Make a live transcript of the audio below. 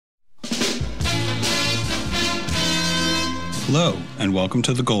Hello, and welcome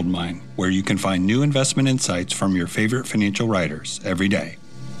to The Gold Mine, where you can find new investment insights from your favorite financial writers every day.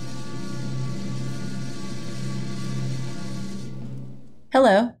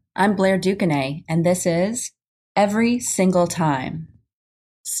 Hello, I'm Blair Ducanay, and this is Every Single Time.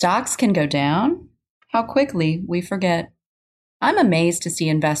 Stocks can go down? How quickly we forget. I'm amazed to see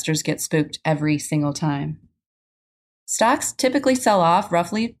investors get spooked every single time. Stocks typically sell off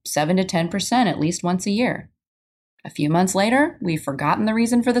roughly 7 to 10% at least once a year. A few months later, we've forgotten the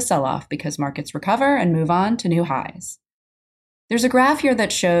reason for the sell-off because markets recover and move on to new highs. There's a graph here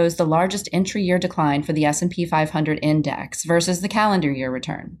that shows the largest intra-year decline for the S&P 500 index versus the calendar year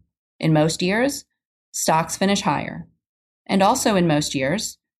return. In most years, stocks finish higher. And also in most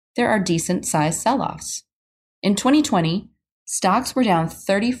years, there are decent-sized sell-offs. In 2020, stocks were down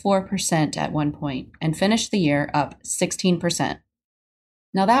 34% at one point and finished the year up 16%.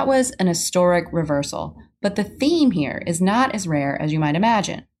 Now that was an historic reversal, but the theme here is not as rare as you might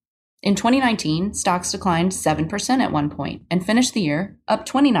imagine. In 2019, stocks declined 7% at one point and finished the year up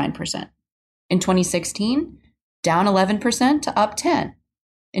 29%. In 2016, down 11% to up 10%.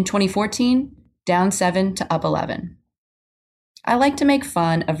 In 2014, down 7% to up 11%. I like to make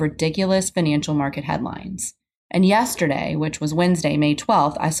fun of ridiculous financial market headlines. And yesterday, which was Wednesday, May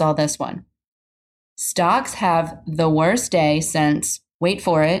 12th, I saw this one. Stocks have the worst day since, wait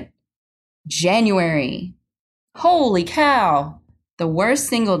for it, January. Holy cow! The worst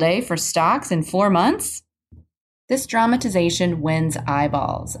single day for stocks in 4 months? This dramatization wins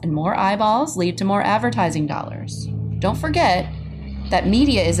eyeballs, and more eyeballs lead to more advertising dollars. Don't forget that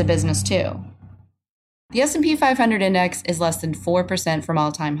media is a business too. The S&P 500 index is less than 4% from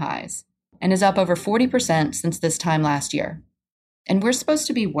all-time highs and is up over 40% since this time last year. And we're supposed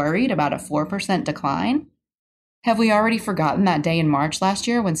to be worried about a 4% decline? Have we already forgotten that day in March last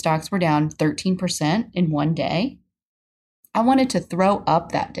year when stocks were down 13% in one day? I wanted to throw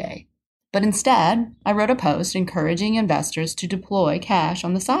up that day, but instead, I wrote a post encouraging investors to deploy cash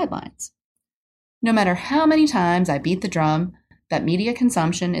on the sidelines. No matter how many times I beat the drum that media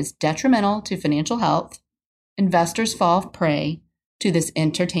consumption is detrimental to financial health, investors fall prey to this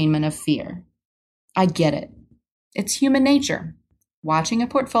entertainment of fear. I get it. It's human nature. Watching a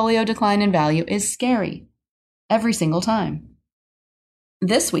portfolio decline in value is scary. Every single time.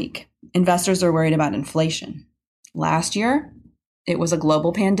 This week, investors are worried about inflation. Last year, it was a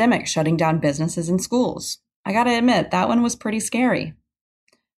global pandemic shutting down businesses and schools. I gotta admit, that one was pretty scary.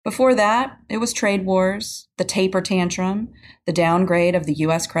 Before that, it was trade wars, the taper tantrum, the downgrade of the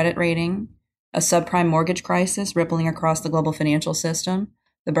U.S. credit rating, a subprime mortgage crisis rippling across the global financial system,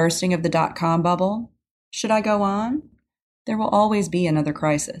 the bursting of the dot-com bubble. Should I go on? There will always be another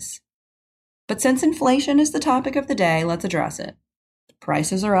crisis. But since inflation is the topic of the day, let's address it.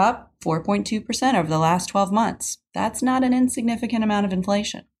 Prices are up 4.2% over the last 12 months. That's not an insignificant amount of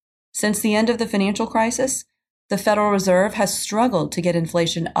inflation. Since the end of the financial crisis, the Federal Reserve has struggled to get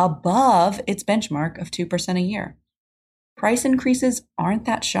inflation above its benchmark of 2% a year. Price increases aren't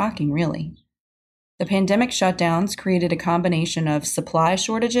that shocking, really. The pandemic shutdowns created a combination of supply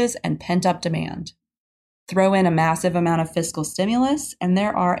shortages and pent-up demand. Throw in a massive amount of fiscal stimulus, and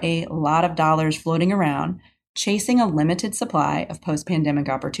there are a lot of dollars floating around, chasing a limited supply of post-pandemic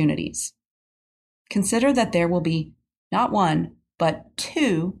opportunities. Consider that there will be not one, but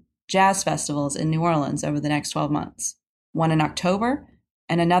 2 jazz festivals in New Orleans over the next 12 months, one in October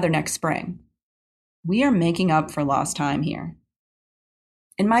and another next spring. We are making up for lost time here.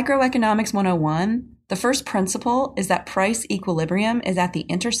 In Microeconomics 101, the first principle is that price equilibrium is at the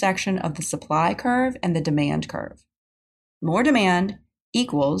intersection of the supply curve and the demand curve. More demand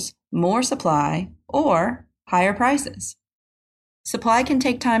equals more supply or higher prices. Supply can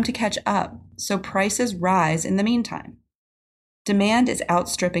take time to catch up, so prices rise in the meantime. Demand is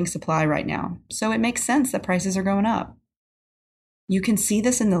outstripping supply right now, so it makes sense that prices are going up. You can see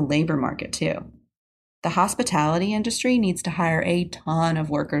this in the labor market too. The hospitality industry needs to hire a ton of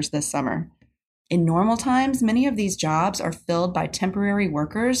workers this summer. In normal times, many of these jobs are filled by temporary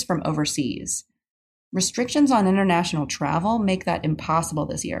workers from overseas. Restrictions on international travel make that impossible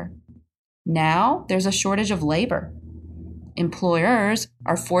this year. Now, there's a shortage of labor. Employers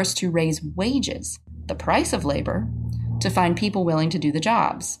are forced to raise wages, the price of labor, to find people willing to do the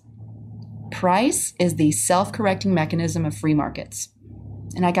jobs. Price is the self-correcting mechanism of free markets.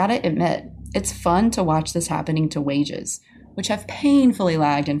 And I gotta admit, it's fun to watch this happening to wages, which have painfully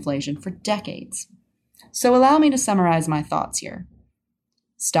lagged inflation for decades. So allow me to summarize my thoughts here.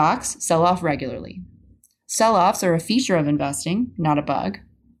 Stocks sell off regularly. Sell-offs are a feature of investing, not a bug.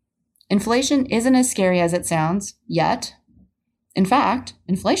 Inflation isn't as scary as it sounds, yet. In fact,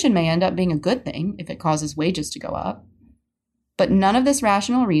 inflation may end up being a good thing if it causes wages to go up. But none of this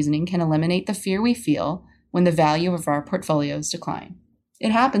rational reasoning can eliminate the fear we feel when the value of our portfolios decline.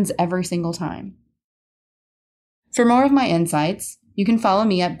 It happens every single time. For more of my insights, you can follow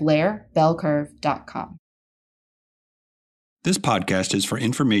me at blairbellcurve.com. This podcast is for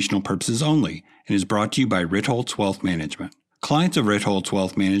informational purposes only and is brought to you by Ritholtz Wealth Management. Clients of Ritholtz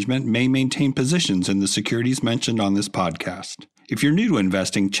Wealth Management may maintain positions in the securities mentioned on this podcast. If you're new to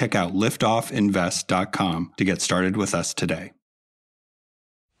investing, check out liftoffinvest.com to get started with us today.